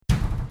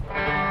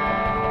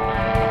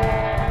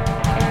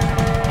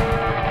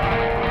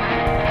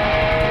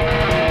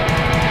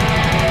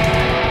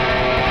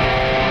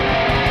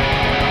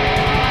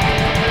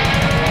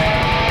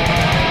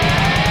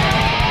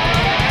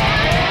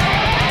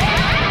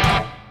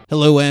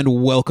Hello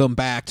and welcome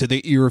back to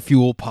the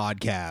Earfuel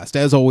podcast.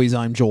 As always,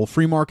 I'm Joel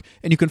Freemark,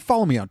 and you can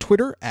follow me on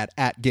Twitter at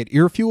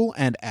 @GetEarfuel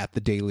and at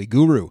The Daily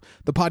Guru.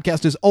 The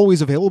podcast is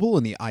always available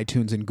in the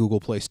iTunes and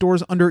Google Play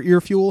stores under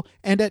Earfuel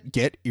and at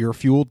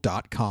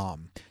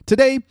GetEarfuel.com.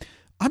 Today,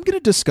 I'm going to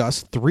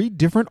discuss 3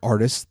 different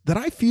artists that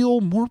I feel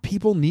more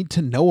people need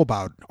to know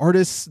about.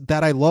 Artists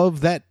that I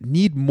love that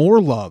need more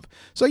love.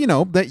 So,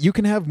 that you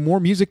can have more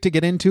music to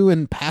get into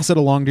and pass it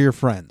along to your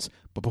friends.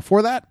 But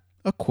before that,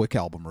 a quick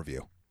album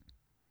review.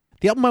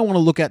 The album I want to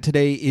look at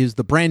today is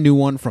the brand new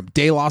one from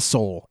De La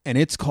Soul, and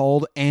it's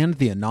called And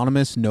the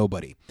Anonymous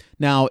Nobody.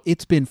 Now,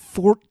 it's been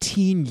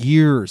 14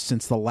 years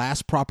since the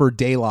last proper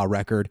De La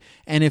record,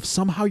 and if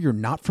somehow you're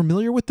not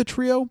familiar with the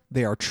trio,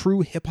 they are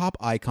true hip-hop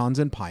icons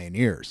and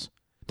pioneers.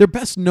 They're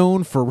best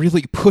known for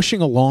really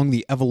pushing along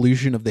the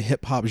evolution of the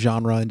hip-hop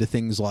genre into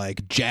things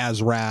like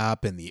jazz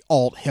rap and the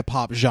alt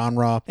hip-hop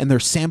genre, and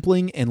their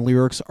sampling and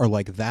lyrics are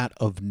like that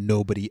of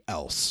nobody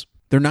else.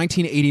 Their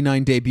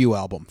 1989 debut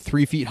album,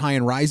 3 Feet High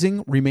and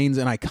Rising, remains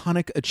an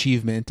iconic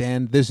achievement,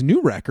 and this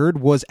new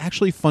record was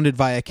actually funded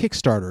via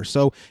Kickstarter,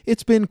 so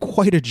it's been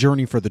quite a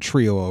journey for the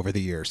trio over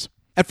the years.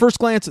 At first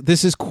glance,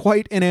 this is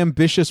quite an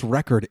ambitious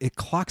record. It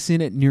clocks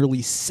in at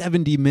nearly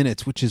 70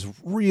 minutes, which is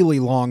really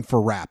long for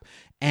rap,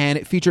 and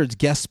it features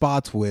guest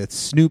spots with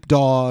Snoop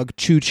Dogg,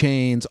 2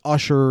 Chainz,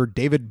 Usher,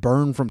 David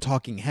Byrne from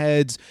Talking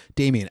Heads,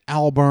 Damien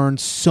Albarn,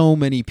 so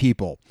many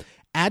people.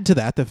 Add to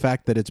that the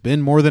fact that it's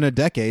been more than a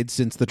decade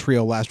since the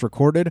trio last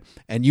recorded,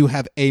 and you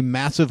have a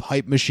massive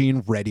hype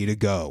machine ready to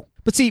go.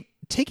 But see,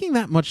 taking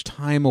that much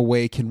time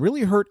away can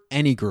really hurt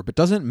any group. It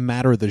doesn't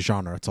matter the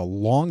genre. It's a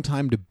long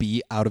time to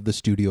be out of the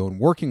studio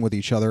and working with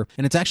each other,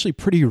 and it's actually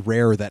pretty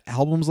rare that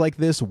albums like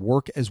this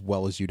work as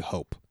well as you'd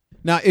hope.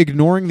 Now,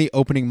 ignoring the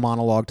opening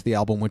monologue to the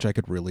album, which I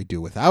could really do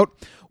without,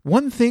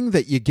 one thing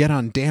that you get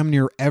on damn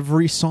near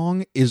every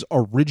song is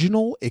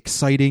original,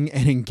 exciting,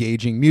 and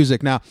engaging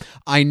music. Now,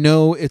 I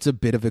know it's a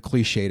bit of a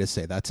cliche to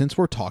say that since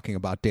we're talking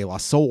about De La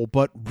Soul,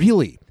 but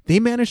really, they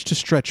managed to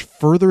stretch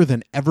further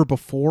than ever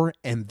before,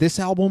 and this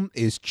album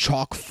is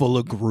chock full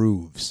of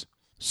grooves.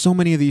 So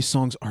many of these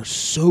songs are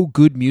so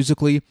good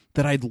musically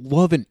that I'd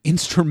love an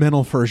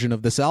instrumental version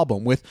of this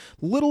album. With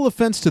little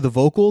offense to the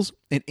vocals,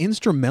 an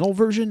instrumental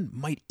version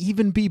might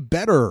even be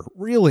better,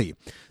 really.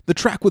 The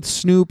track with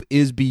Snoop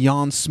is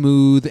beyond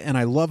smooth, and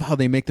I love how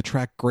they make the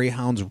track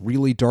Greyhounds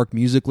really dark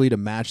musically to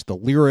match the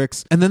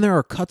lyrics. And then there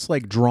are cuts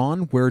like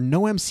Drawn, where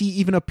no MC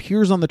even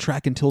appears on the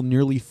track until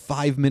nearly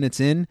 5 minutes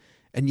in,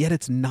 and yet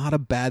it's not a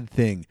bad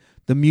thing.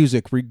 The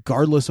music,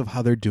 regardless of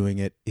how they're doing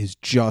it, is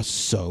just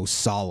so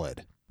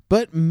solid.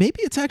 But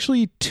maybe it's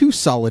actually too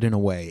solid in a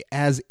way,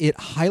 as it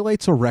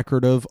highlights a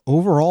record of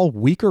overall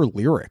weaker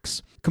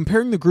lyrics.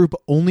 Comparing the group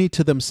only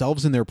to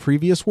themselves in their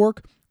previous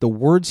work, the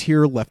words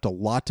here left a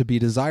lot to be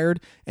desired,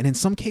 and in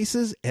some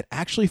cases, it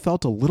actually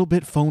felt a little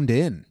bit phoned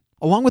in.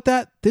 Along with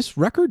that, this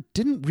record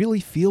didn't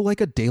really feel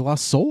like a De La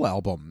Soul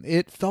album.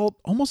 It felt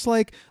almost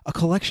like a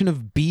collection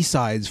of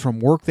B-sides from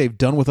work they've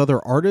done with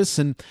other artists,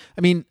 and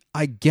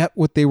I get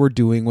what they were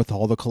doing with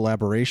all the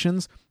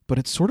collaborations, but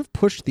it sort of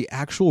pushed the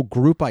actual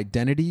group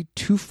identity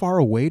too far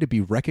away to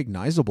be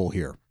recognizable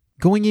here.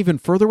 Going even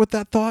further with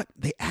that thought,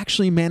 they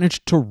actually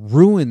managed to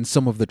ruin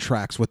some of the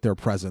tracks with their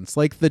presence,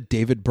 like the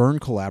David Byrne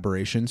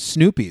collaboration,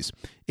 Snoopy's.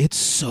 It's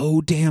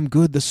so damn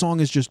good. The song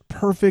is just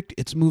perfect.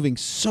 It's moving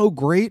so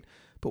great.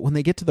 But when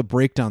they get to the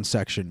breakdown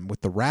section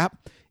with the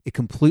rap, it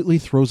completely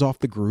throws off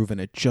the groove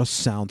and it just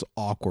sounds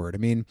awkward.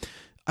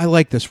 I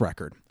like this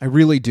record. I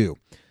really do.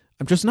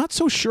 I'm just not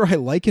so sure I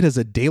like it as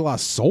a De La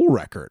Soul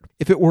record.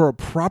 If it were a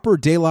proper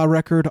De La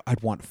record,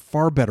 I'd want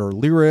far better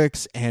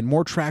lyrics and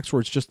more tracks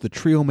where it's just the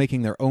trio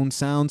making their own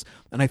sounds,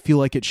 and I feel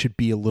like it should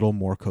be a little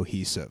more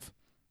cohesive.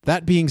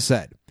 That being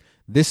said,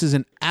 this is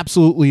an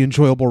absolutely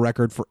enjoyable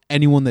record for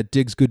anyone that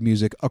digs good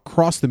music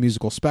across the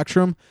musical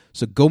spectrum,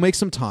 so go make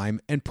some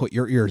time and put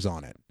your ears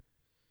on it.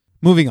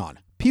 Moving on.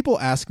 People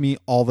ask me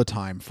all the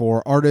time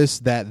for artists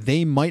that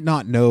they might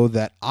not know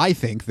that I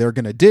think they're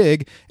going to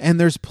dig, and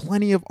there's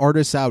plenty of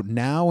artists out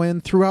now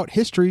and throughout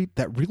history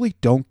that really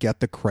don't get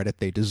the credit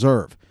they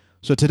deserve.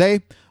 So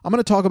today, I'm going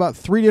to talk about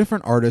 3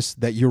 different artists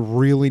that you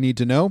really need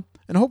to know,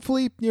 and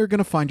hopefully you're going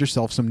to find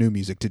yourself some new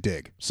music to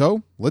dig.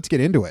 So let's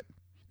get into it.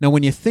 Now,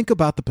 when you think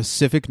about the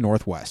Pacific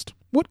Northwest,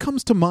 what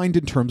comes to mind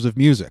in terms of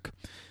music?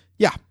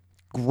 Yeah,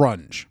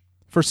 grunge.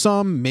 For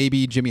some,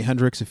 maybe Jimi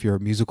Hendrix if you're a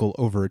musical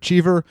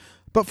overachiever,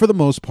 but for the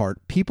most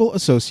part, people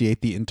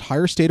associate the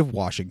entire state of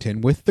Washington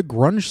with the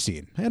grunge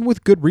scene, and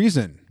with good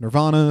reason.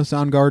 Nirvana,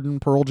 Soundgarden,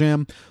 Pearl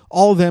Jam,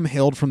 all of them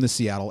hailed from the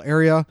Seattle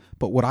area,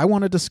 but what I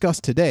want to discuss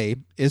today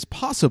is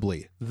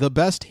possibly the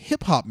best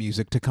hip-hop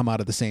music to come out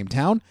of the same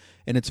town,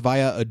 and it's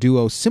via a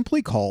duo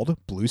simply called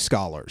Blue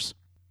Scholars.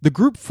 The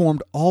group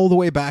formed all the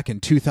way back in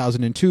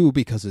 2002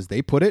 because, as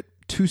they put it,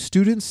 2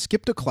 students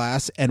skipped a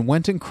class and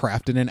went and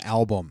crafted an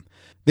album.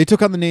 They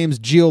took on the names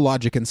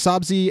Geologic and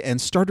Sabzi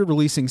and started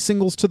releasing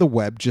singles to the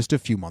web just a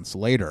few months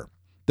later.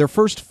 Their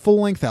first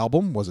full-length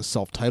album was a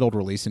self-titled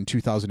release in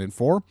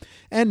 2004,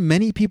 and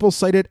many people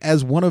cite it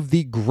as one of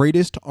the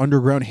greatest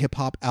underground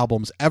hip-hop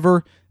albums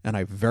ever, and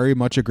I very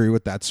much agree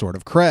with that sort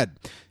of cred.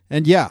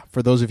 And yeah,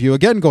 for those of you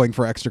again going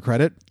for extra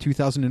credit,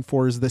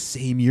 2004 is the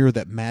same year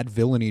that Mad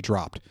Villainy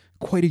dropped.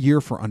 Quite a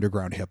year for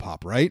underground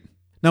hip-hop, right?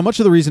 Now,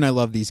 much of the reason I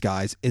love these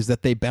guys is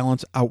that they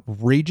balance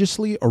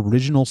outrageously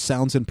original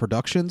sounds and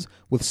productions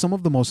with some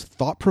of the most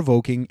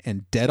thought-provoking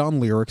and dead-on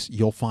lyrics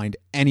you'll find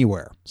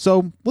anywhere.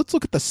 So let's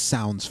look at the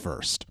sounds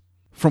first.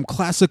 From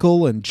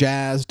classical and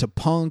jazz to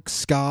punk,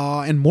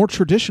 ska, and more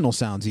traditional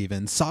sounds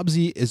even,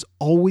 Sabzi is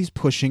always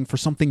pushing for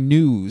something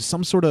new,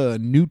 some sort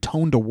of new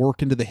tone to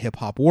work into the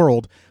hip-hop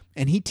world,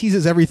 and he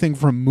teases everything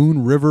from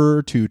Moon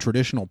River to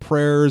traditional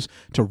prayers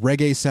to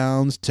reggae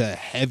sounds to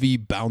heavy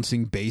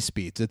bouncing bass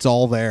beats. It's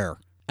all there.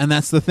 And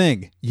that's the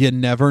thing, you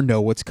never know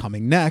what's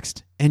coming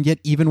next, and yet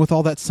even with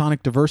all that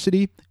sonic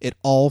diversity, it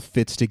all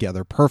fits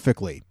together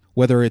perfectly.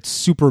 Whether it's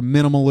super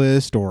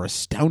minimalist or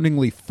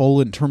astoundingly full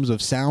in terms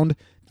of sound,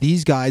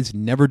 these guys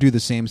never do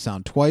the same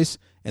sound twice,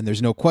 and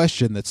there's no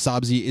question that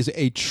Sabzi is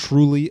a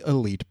truly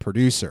elite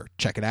producer.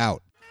 Check it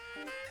out.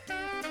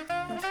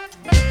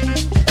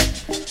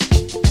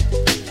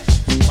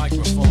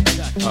 Microphone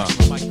check,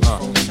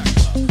 microphone check,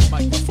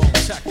 microphone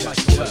check,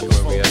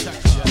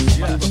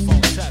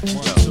 microphone check,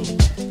 1, 2.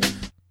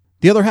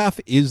 The other half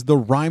is the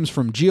rhymes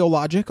from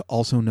Geologic,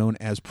 also known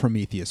as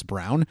Prometheus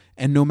Brown,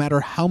 and no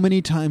matter how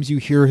many times you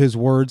hear his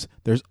words,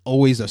 there's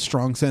always a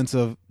strong sense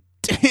of,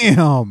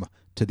 damn,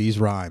 to these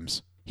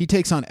rhymes. He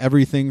takes on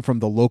everything from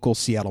the local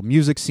Seattle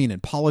music scene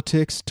and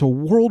politics to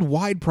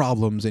worldwide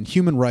problems and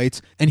human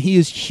rights, and he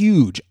is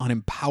huge on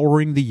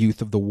empowering the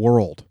youth of the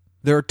world.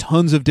 There are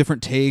tons of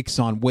different takes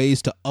on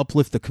ways to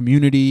uplift the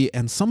community,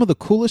 and some of the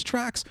coolest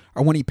tracks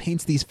are when he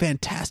paints these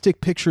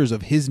fantastic pictures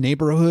of his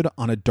neighborhood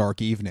on a dark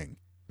evening.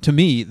 To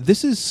me,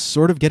 this is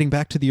sort of getting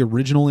back to the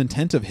original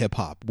intent of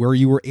hip-hop, where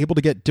you were able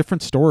to get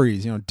different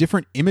stories,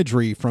 different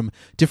imagery from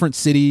different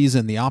cities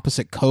and the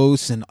opposite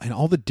coasts and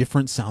all the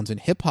different sounds in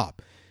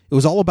hip-hop. It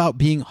was all about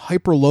being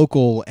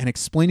hyper-local and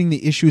explaining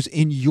the issues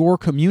in your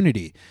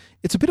community.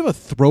 It's a bit of a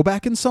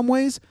throwback in some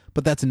ways,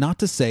 but that's not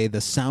to say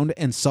the sound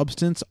and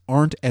substance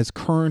aren't as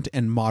current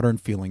and modern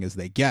feeling as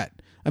they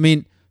get. I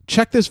mean,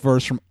 check this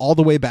verse from all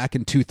the way back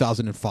in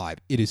 2005.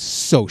 It is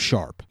so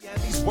sharp. Yeah,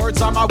 these words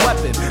are my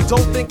weapon.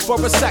 Don't think for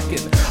a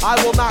second.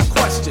 I will not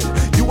question.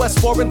 U.S.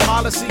 foreign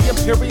policy,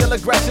 imperial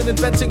aggression,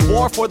 inventing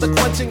war for the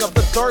quenching of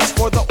the thirst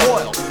for the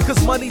oil.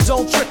 Because money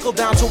don't trickle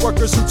down to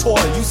workers who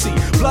toil. You see,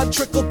 blood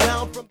trickle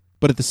down from...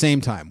 But at the same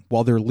time,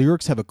 while their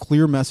lyrics have a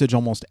clear message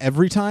almost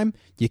every time,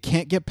 you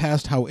can't get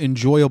past how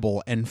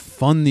enjoyable and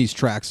fun these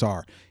tracks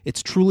are.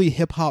 It's truly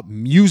hip-hop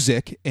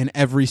music in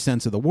every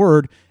sense of the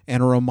word,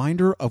 and a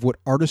reminder of what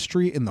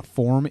artistry in the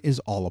form is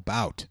all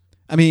about.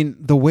 I mean,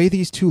 the way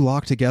these two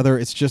lock together,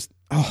 it's just,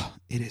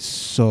 it is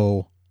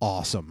so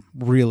awesome,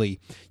 really.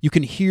 You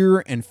can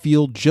hear and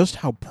feel just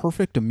how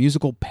perfect a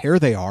musical pair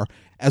they are,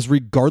 as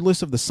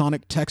regardless of the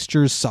sonic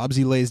textures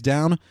Sabzi lays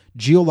down,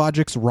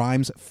 Geologic's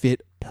rhymes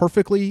fit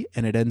perfectly,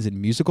 and it ends in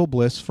musical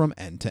bliss from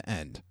end to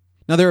end.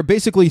 Now, there are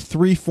basically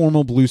 3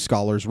 formal Blues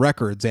Scholars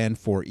records and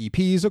 4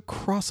 EPs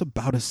across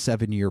about a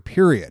 7-year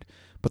period,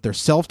 but their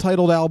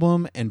self-titled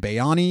album and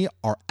Bayani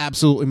are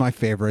absolutely my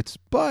favorites,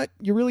 but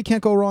you really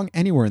can't go wrong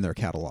anywhere in their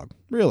catalog.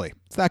 Really,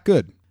 it's that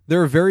good.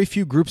 There are very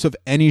few groups of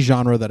any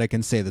genre that I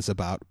can say this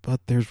about,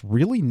 but there's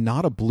really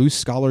not a Blues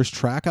Scholars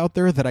track out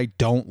there that I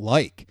don't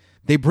like.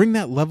 They bring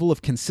that level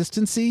of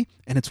consistency,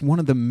 and it's one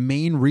of the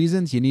main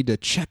reasons you need to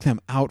check them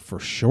out for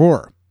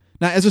sure.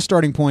 Now, as a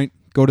starting point,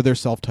 go to their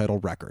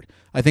self-titled record.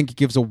 I think it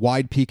gives a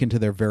wide peek into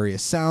their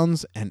various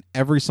sounds, and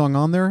every song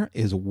on there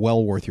is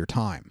well worth your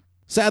time.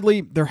 Sadly,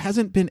 there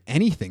hasn't been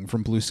anything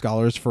from Blues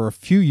Scholars for a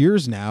few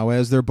years now,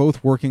 as they're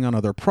both working on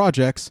other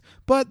projects,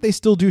 but they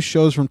still do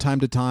shows from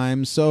time to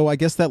time, so I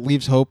guess that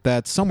leaves hope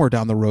that somewhere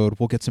down the road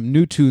we'll get some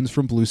new tunes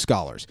from Blues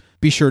Scholars.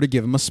 Be sure to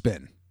give them a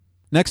spin.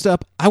 Next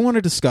up, I want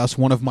to discuss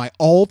one of my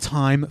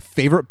all-time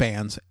favorite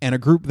bands, and a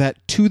group that,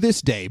 to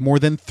this day, more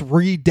than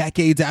 3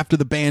 decades after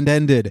the band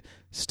ended,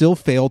 still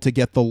fail to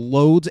get the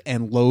loads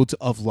and loads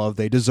of love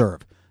they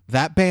deserve.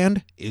 That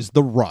band is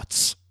The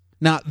Ruts.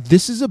 Now,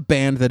 this is a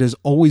band that is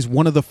always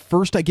one of the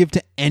first I give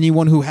to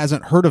anyone who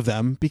hasn't heard of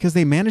them, because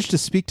they manage to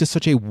speak to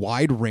such a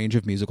wide range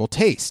of musical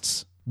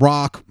tastes.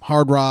 Rock,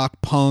 hard rock,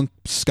 punk,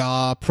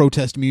 ska,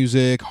 protest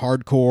music,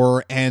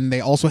 hardcore, and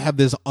they also have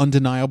this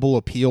undeniable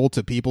appeal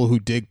to people who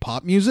dig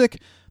pop music.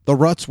 The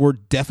Ruts were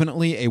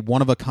definitely a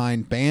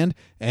one-of-a-kind band,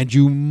 and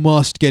you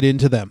must get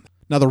into them.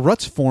 Now, the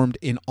Ruts formed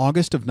in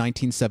August of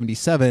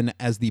 1977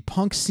 as the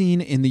punk scene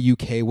in the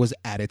UK was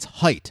at its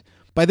height.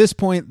 By this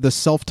point, the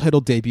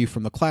self-titled debut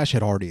from The Clash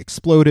had already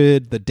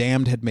exploded, The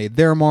Damned had made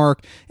their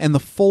mark, and the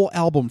full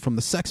album from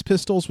the Sex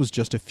Pistols was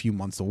just a few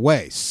months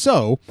away.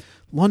 So,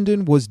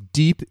 London was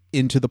deep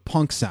into the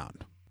punk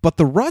sound. But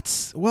the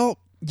Ruts, well,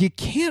 you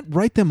can't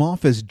write them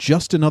off as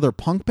just another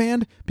punk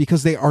band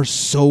because they are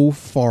so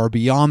far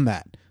beyond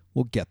that.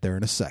 We'll get there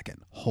in a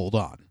second. Hold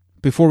on.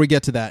 Before we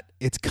get to that,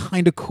 it's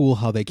kind of cool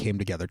how they came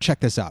together.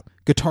 Check this out.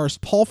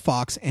 Guitarist Paul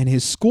Fox and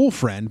his school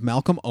friend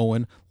Malcolm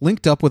Owen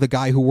linked up with a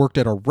guy who worked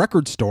at a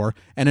record store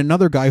and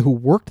another guy who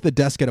worked the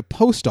desk at a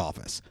post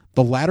office.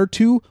 The latter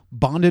two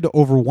bonded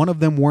over one of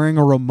them wearing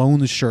a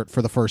Ramones shirt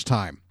for the first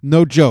time.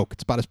 No joke,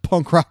 it's about as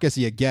punk rock as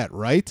you get,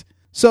 right?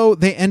 So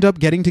they end up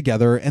getting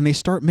together and they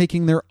start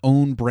making their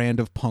own brand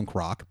of punk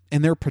rock,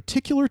 and their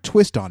particular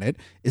twist on it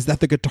is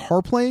that the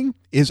guitar playing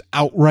is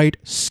outright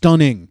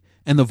stunning.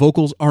 And the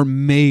vocals are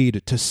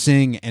made to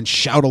sing and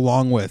shout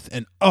along with.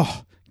 And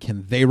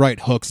can they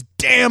write hooks?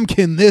 Damn,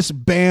 can this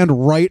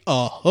band write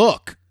a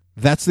hook?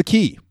 That's the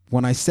key.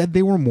 When I said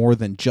they were more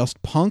than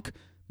just punk,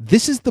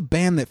 this is the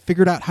band that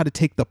figured out how to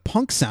take the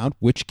punk sound,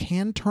 which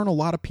can turn a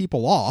lot of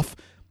people off,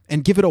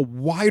 and give it a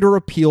wider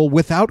appeal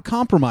without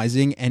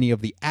compromising any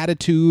of the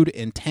attitude,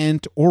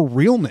 intent, or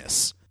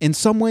realness. In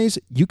some ways,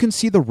 you can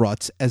see the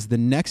Ruts as the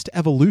next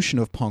evolution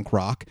of punk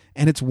rock,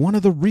 and it's one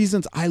of the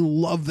reasons I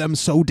love them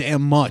so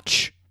damn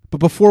much. But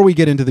before we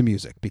get into the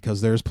music,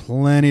 because there's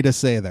plenty to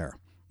say there,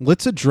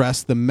 let's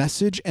address the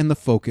message and the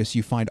focus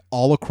you find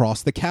all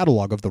across the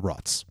catalog of the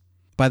Ruts.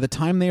 By the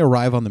time they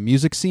arrive on the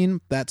music scene,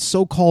 that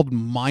so-called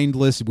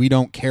mindless, we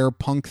don't care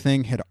punk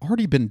thing had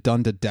already been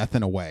done to death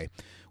in a way.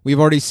 We've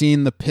already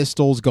seen the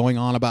Pistols going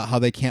on about how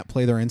they can't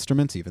play their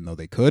instruments, even though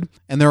they could.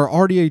 And there are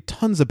already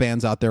tons of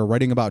bands out there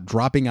writing about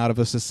dropping out of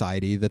a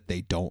society that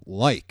they don't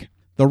like.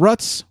 The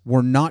Ruts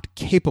were not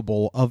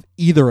capable of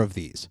either of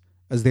these,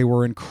 as they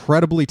were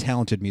incredibly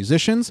talented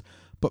musicians,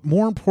 but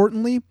more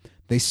importantly,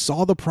 they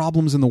saw the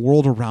problems in the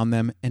world around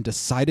them and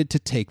decided to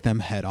take them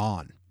head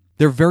on.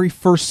 Their very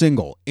first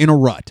single, In a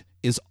Rut,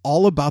 is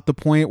all about the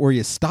point where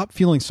you stop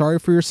feeling sorry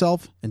for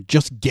yourself and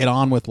just get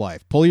on with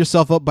life. Pull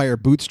yourself up by your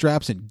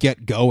bootstraps and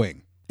get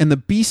going. And the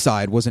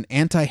B-side was an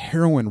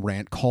anti-heroin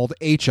rant called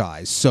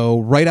H.I.'s, so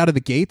right out of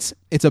the gates,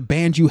 it's a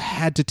band you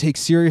had to take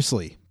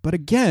seriously. But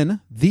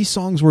again, these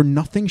songs were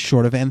nothing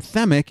short of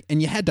anthemic,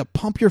 and you had to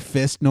pump your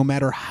fist no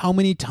matter how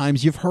many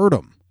times you've heard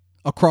them.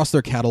 Across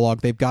their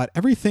catalog, they've got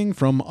everything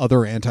from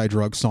other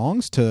anti-drug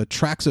songs to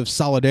tracks of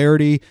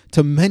solidarity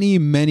to many,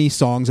 many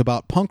songs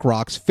about punk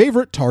rock's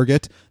favorite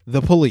target,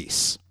 the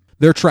police.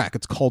 Their track,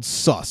 it's called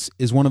Sus,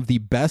 is one of the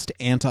best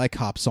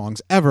anti-cop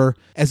songs ever,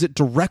 as it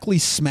directly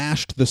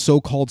smashed the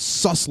so-called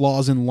sus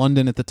laws in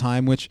London at the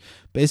time, which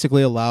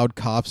basically allowed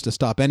cops to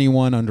stop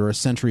anyone under a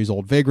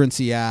centuries-old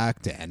Vagrancy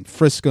Act and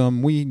frisk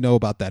them. We know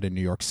about that in New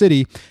York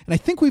City, and I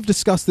think we've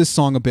discussed this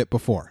song a bit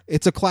before.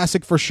 It's a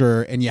classic for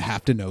sure, and you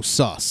have to know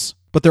Sus.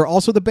 But they're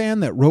also the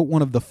band that wrote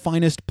one of the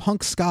finest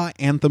punk ska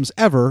anthems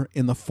ever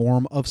in the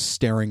form of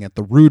Staring at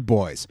the Rude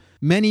Boys.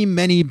 Many,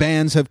 many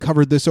bands have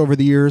covered this over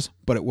the years,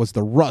 but it was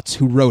the Ruts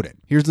who wrote it.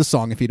 Here's the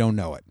song if you don't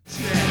know it.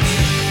 Staring at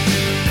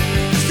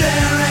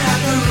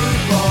the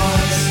Rude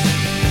Boys,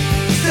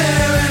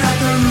 staring at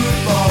the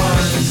Rude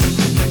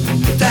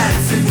Boys,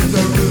 dancing with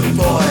the Rude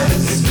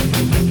Boys,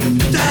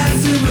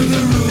 dancing with the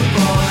Rude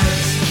Boys.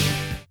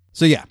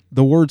 So yeah,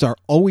 the words are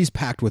always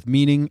packed with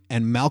meaning,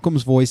 and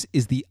Malcolm's voice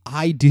is the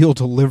ideal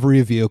delivery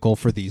vehicle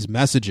for these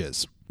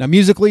messages. Now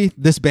musically,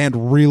 this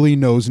band really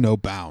knows no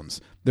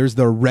bounds. There's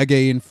the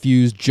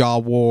reggae-infused jaw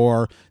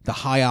war, the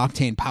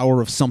high-octane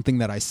power of Something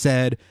That I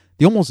Said,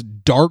 the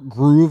almost dark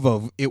groove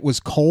of It Was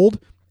Cold.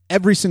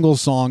 Every single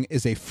song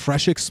is a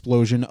fresh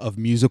explosion of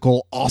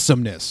musical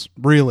awesomeness,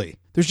 really.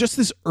 There's just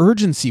this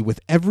urgency with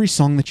every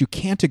song that you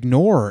can't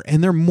ignore,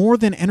 and they're more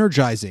than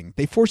energizing.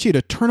 They force you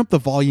to turn up the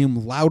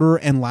volume louder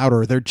and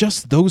louder. They're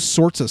just those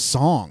sorts of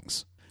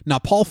songs. Now,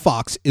 Paul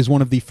Fox is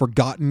one of the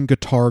forgotten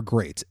guitar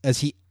greats, as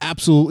he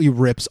absolutely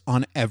rips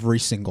on every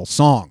single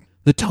song.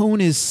 The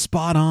tone is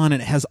spot on, and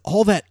it has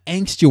all that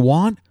angst you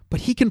want,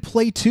 but he can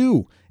play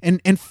too, and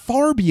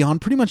far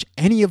beyond pretty much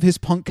any of his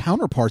punk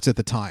counterparts at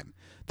the time.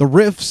 The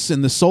riffs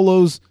and the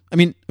solos, I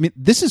mean,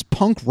 this is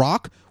punk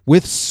rock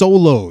with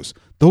solos.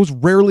 Those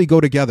rarely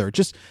go together.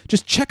 Just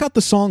check out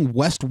the song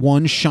West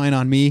 1 Shine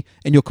On Me,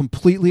 and you'll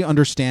completely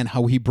understand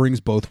how he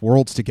brings both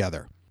worlds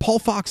together. Paul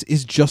Fox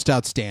is just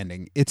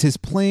outstanding. It's his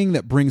playing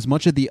that brings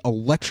much of the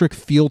electric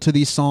feel to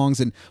these songs,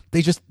 and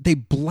they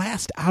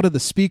blast out of the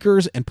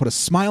speakers and put a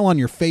smile on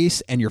your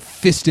face and your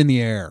fist in the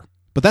air.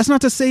 But that's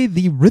not to say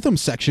the rhythm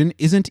section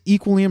isn't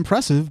equally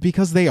impressive,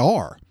 because they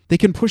are. They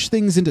can push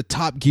things into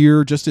top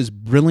gear just as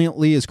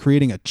brilliantly as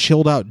creating a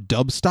chilled-out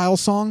dub-style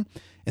song,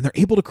 and they're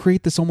able to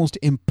create this almost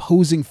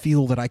imposing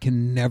feel that I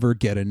can never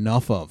get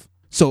enough of.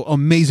 So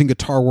amazing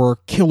guitar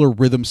work, killer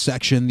rhythm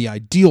section, the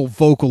ideal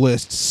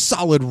vocalist,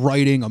 solid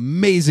writing,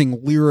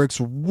 amazing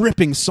lyrics,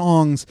 ripping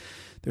songs.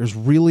 There's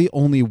really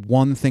only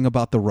one thing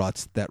about the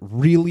Ruts that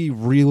really,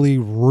 really,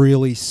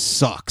 really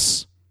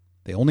sucks.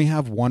 They only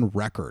have one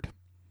record.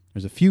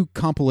 There's a few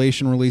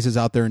compilation releases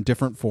out there in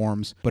different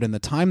forms, but in the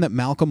time that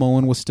Malcolm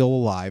Owen was still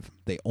alive,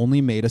 they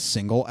only made a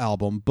single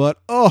album. But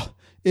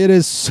it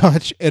is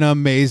such an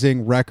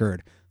amazing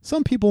record.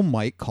 Some people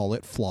might call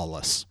it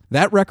flawless.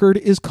 That record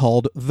is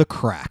called The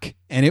Crack,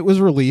 and it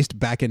was released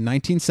back in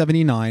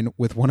 1979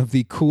 with one of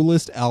the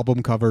coolest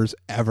album covers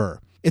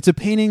ever. It's a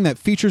painting that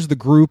features the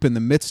group in the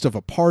midst of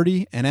a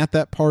party, and at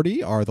that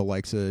party are the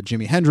likes of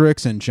Jimi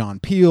Hendrix and John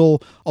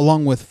Peel,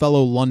 along with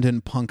fellow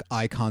London punk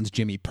icons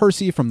Jimmy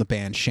Percy from the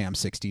band Sham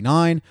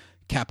 69,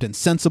 Captain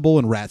Sensible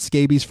and Rat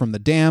Scabies from The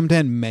Damned,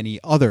 and many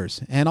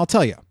others. And I'll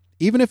tell you,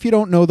 even if you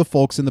don't know the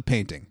folks in the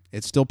painting,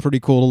 it's still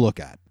pretty cool to look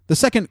at. The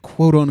second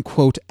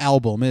quote-unquote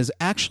album is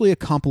actually a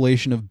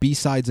compilation of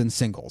B-sides and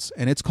singles,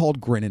 and it's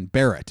called Grin and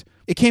Bear It.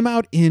 It came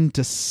out in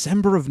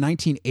December of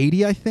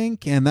 1980, I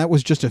think, and that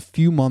was just a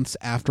few months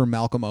after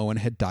Malcolm Owen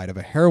had died of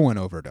a heroin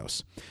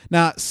overdose.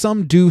 Now,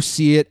 some do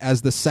see it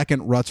as the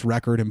second Ruts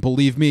record, and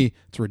believe me,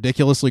 it's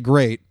ridiculously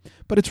great,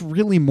 but it's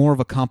really more of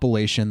a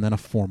compilation than a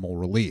formal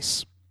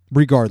release.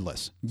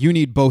 Regardless, you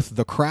need both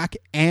The Crack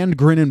and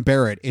Grin and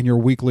Bear It in your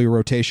weekly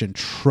rotation.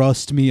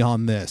 Trust me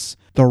on this.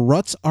 The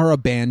Ruts are a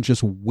band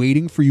just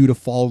waiting for you to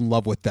fall in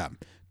love with them.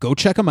 Go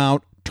check them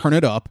out, turn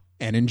it up,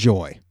 and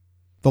enjoy.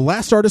 The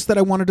last artist that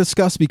I want to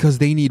discuss, because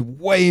they need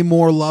way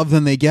more love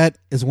than they get,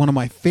 is one of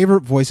my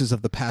favorite voices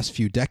of the past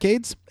few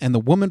decades, and the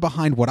woman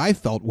behind what I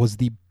felt was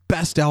the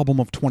best album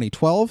of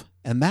 2012,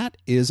 and that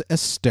is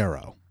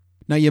Estero.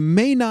 Now, you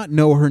may not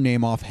know her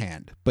name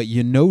offhand, but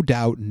you no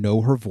doubt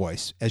know her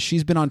voice, as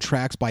she's been on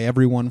tracks by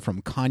everyone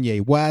from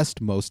Kanye West,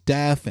 Mos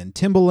Def, and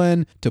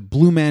Timbaland, to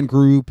Blue Man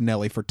Group,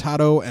 Nelly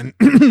Furtado,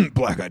 and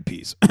Black Eyed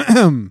Peas.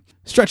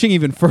 Stretching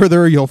even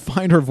further, you'll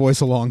find her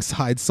voice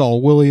alongside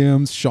Saul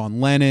Williams,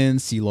 Sean Lennon,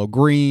 CeeLo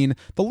Green.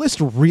 The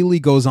list really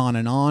goes on,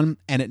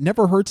 and it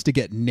never hurts to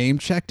get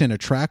name-checked in a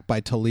track by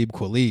Talib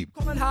Kweli.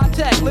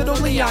 High-tech, little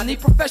Leon, need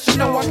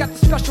professional, I got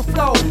the special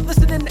flow.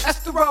 Listening to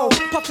Estero,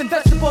 puffing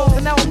vegetables,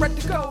 and now I'm ready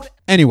to go.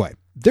 Anyway,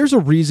 there's a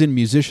reason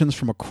musicians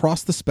from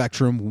across the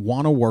spectrum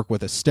want to work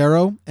with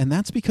Estero, and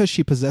that's because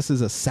she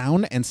possesses a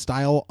sound and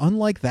style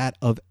unlike that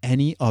of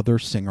any other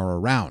singer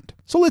around.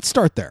 So let's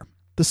start there.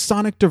 The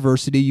sonic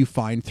diversity you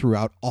find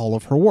throughout all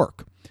of her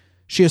work.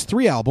 She has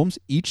 3 albums,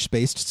 each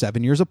spaced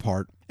 7 years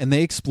apart, and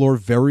they explore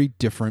very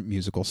different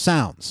musical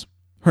sounds.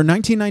 Her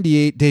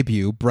 1998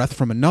 debut, Breath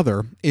from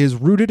Another, is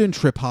rooted in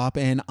trip-hop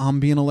and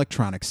ambient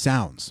electronic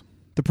sounds.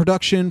 The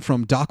production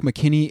from Doc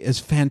McKinney is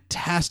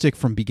fantastic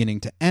from beginning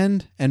to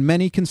end, and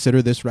many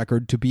consider this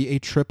record to be a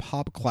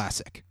trip-hop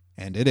classic,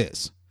 and it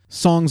is.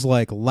 Songs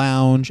like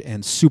Lounge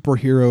and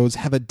Superheroes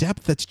have a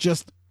depth that's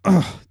just,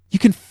 you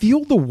can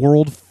feel the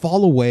world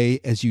fall away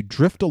as you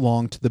drift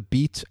along to the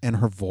beat and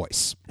her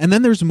voice. And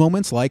then there's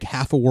moments like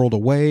Half a World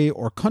Away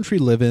or Country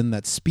Livin'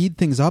 that speed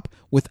things up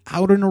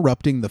without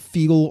interrupting the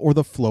feel or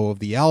the flow of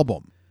the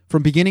album.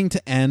 From beginning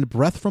to end,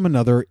 Breath from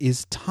Another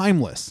is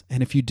timeless,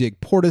 and if you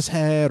dig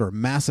Portishead or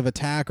Massive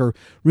Attack or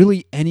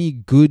really any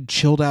good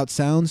chilled out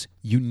sounds,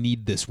 you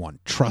need this one,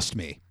 trust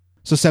me.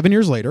 So 7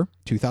 years later,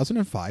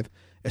 2005,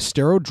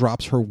 Estero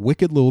drops her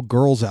Wicked Little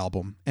Girls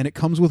album, and it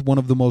comes with one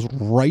of the most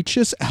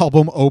righteous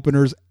album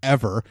openers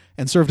ever,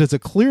 and served as a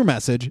clear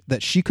message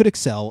that she could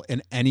excel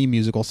in any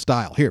musical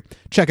style. Here,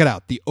 check it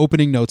out, the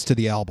opening notes to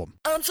the album.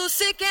 I'm so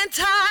sick and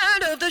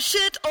tired of the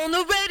shit on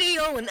the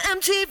radio and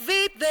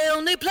MTV. They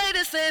only play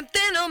the same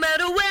thing no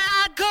matter where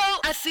I go.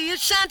 I see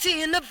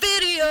Ashanti in the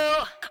video.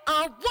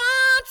 I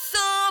want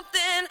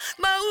something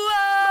more.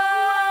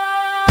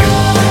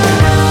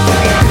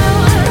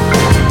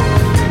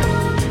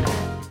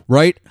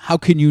 Right? How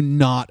can you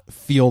not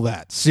feel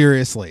that?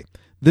 Seriously.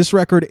 This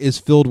record is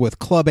filled with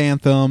club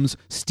anthems,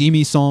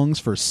 steamy songs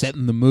for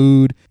setting the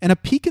mood, and a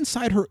peek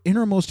inside her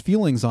innermost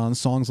feelings on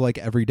songs like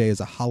Every Day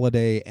is a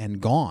Holiday and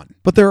Gone.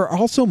 But there are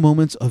also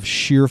moments of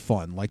sheer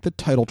fun, like the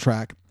title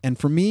track, and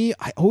for me,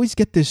 I always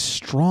get this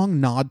strong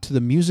nod to the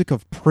music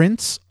of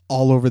Prince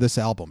all over this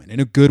album, and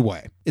in a good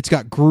way. It's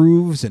got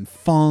grooves and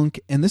funk,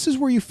 and this is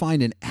where you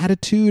find an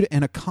attitude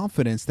and a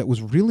confidence that was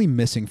really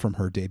missing from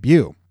her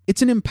debut.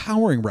 It's an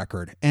empowering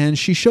record, and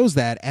she shows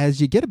that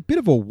as you get a bit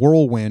of a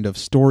whirlwind of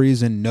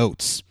stories and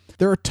notes.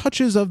 There are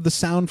touches of the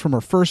sound from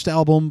her first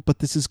album, but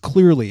this is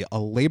clearly a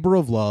labor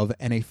of love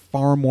and a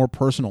far more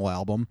personal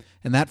album,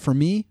 and that for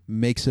me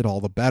makes it all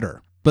the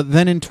better. But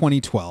then in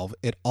 2012,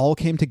 it all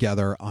came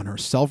together on her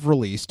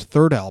self-released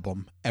third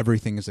album,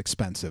 Everything is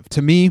Expensive.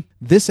 To me,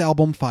 this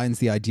album finds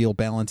the ideal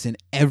balance in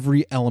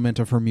every element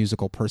of her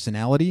musical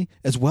personality,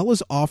 as well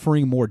as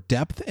offering more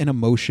depth and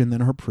emotion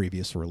than her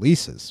previous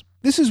releases.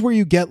 This is where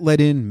you get let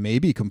in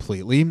maybe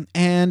completely,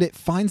 and it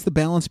finds the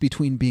balance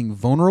between being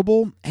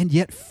vulnerable and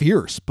yet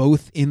fierce,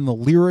 both in the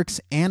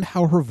lyrics and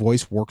how her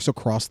voice works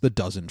across the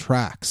dozen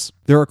tracks.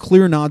 There are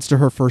clear nods to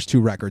her first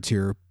 2 records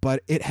here,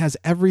 but it has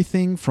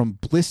everything from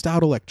blissed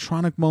out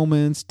electronic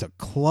moments to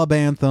club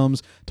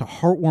anthems to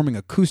heartwarming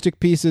acoustic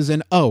pieces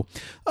and a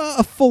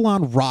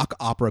full-on rock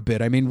opera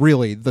bit. I mean,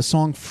 really, the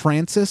song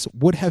Francis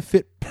would have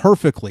fit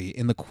perfectly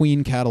in the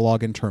Queen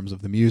catalog in terms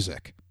of the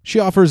music. She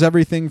offers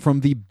everything from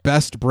the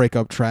best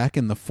breakup track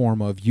in the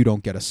form of You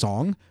Don't Get a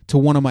Song, to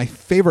one of my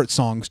favorite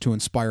songs to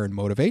inspire and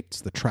motivate,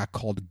 the track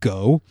called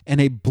Go,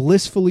 and a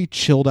blissfully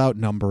chilled out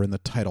number in the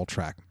title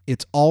track.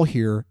 It's all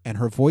here, and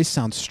her voice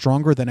sounds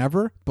stronger than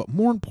ever, but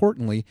more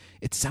importantly,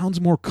 it sounds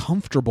more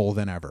comfortable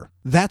than ever.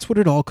 That's what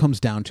it all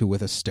comes down to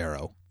with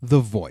Estero, the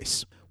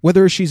voice.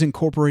 Whether she's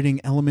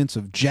incorporating elements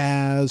of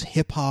jazz,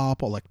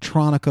 hip-hop,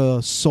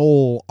 electronica,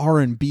 soul,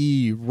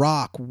 R&B,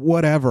 rock,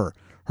 whatever,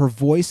 her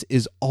voice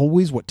is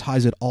always what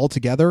ties it all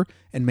together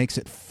and makes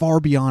it far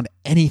beyond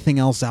anything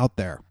else out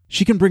there.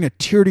 She can bring a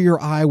tear to your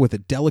eye with a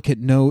delicate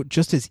note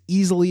just as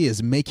easily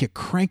as make you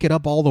crank it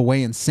up all the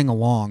way and sing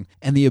along,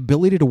 and the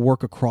ability to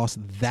work across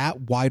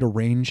that wide a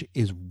range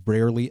is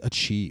rarely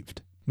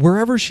achieved.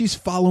 Wherever she's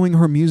following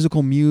her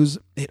musical muse,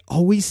 it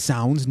always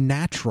sounds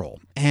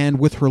natural. And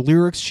with her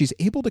lyrics, she's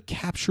able to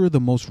capture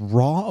the most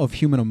raw of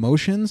human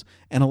emotions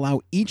and allow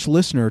each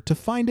listener to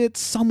find it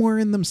somewhere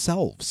in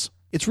themselves.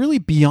 It's really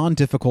beyond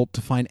difficult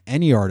to find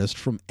any artist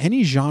from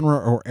any genre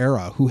or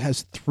era who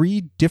has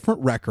 3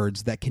 different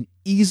records that can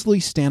easily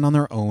stand on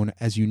their own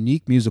as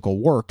unique musical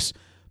works,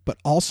 but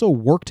also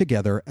work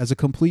together as a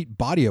complete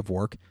body of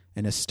work,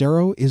 and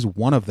Estero is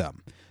one of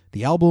them.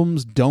 The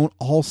albums don't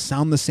all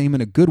sound the same in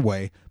a good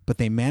way, but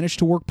they manage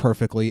to work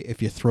perfectly if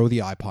you throw the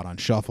iPod on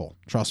shuffle.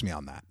 Trust me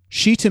on that.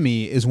 She, to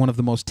me, is one of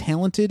the most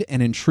talented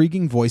and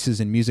intriguing voices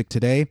in music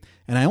today,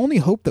 and I only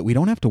hope that we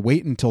don't have to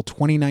wait until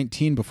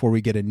 2019 before we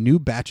get a new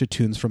batch of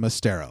tunes from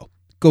Estero.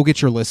 Go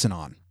get your listen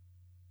on.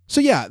 So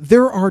yeah,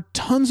 there are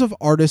tons of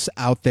artists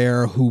out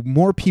there who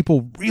more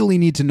people really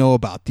need to know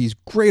about. These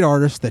great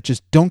artists that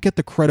just don't get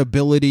the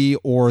credibility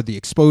or the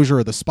exposure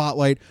or the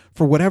spotlight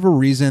for whatever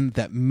reason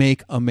that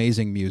make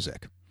amazing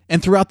music.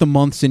 And throughout the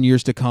months and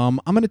years to come,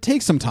 I'm going to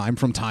take some time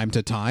from time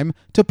to time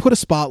to put a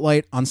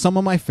spotlight on some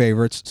of my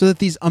favorites so that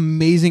these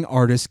amazing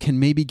artists can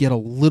maybe get a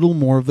little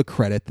more of the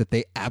credit that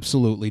they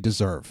absolutely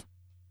deserve.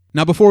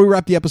 Now, before we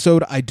wrap the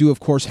episode, I do, of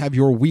course, have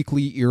your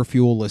weekly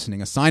Earfuel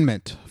listening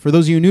assignment. For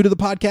those of you new to the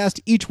podcast,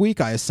 each week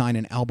I assign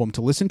an album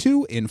to listen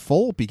to in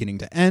full, beginning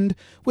to end,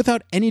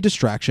 without any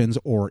distractions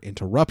or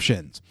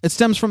interruptions. It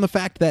stems from the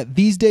fact that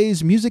these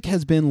days, music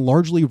has been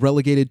largely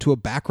relegated to a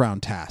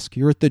background task.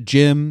 You're at the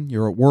gym,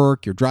 you're at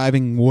work, you're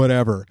driving,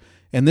 whatever.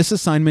 And this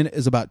assignment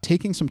is about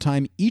taking some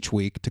time each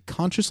week to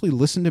consciously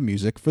listen to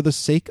music for the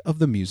sake of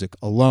the music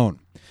alone.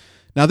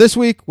 Now, this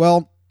week,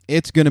 well,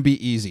 it's going to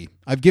be easy.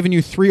 I've given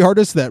you 3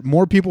 artists that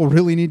more people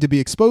really need to be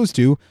exposed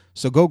to,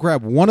 so go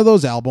grab one of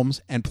those albums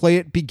and play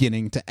it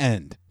beginning to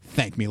end.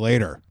 Thank me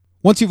later.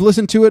 Once you've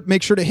listened to it,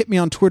 make sure to hit me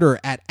on Twitter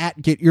at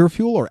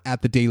 @GetEarfuel or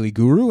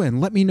 @TheDailyGuru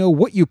and let me know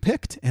what you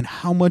picked and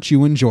how much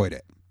you enjoyed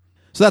it.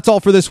 So that's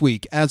all for this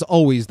week. As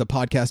always, the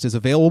podcast is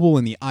available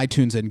in the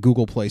iTunes and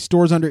Google Play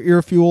stores under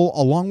Earfuel,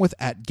 along with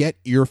at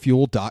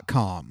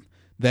GetEarfuel.com.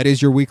 That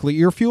is your weekly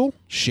Earfuel.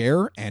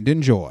 Share and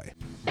enjoy.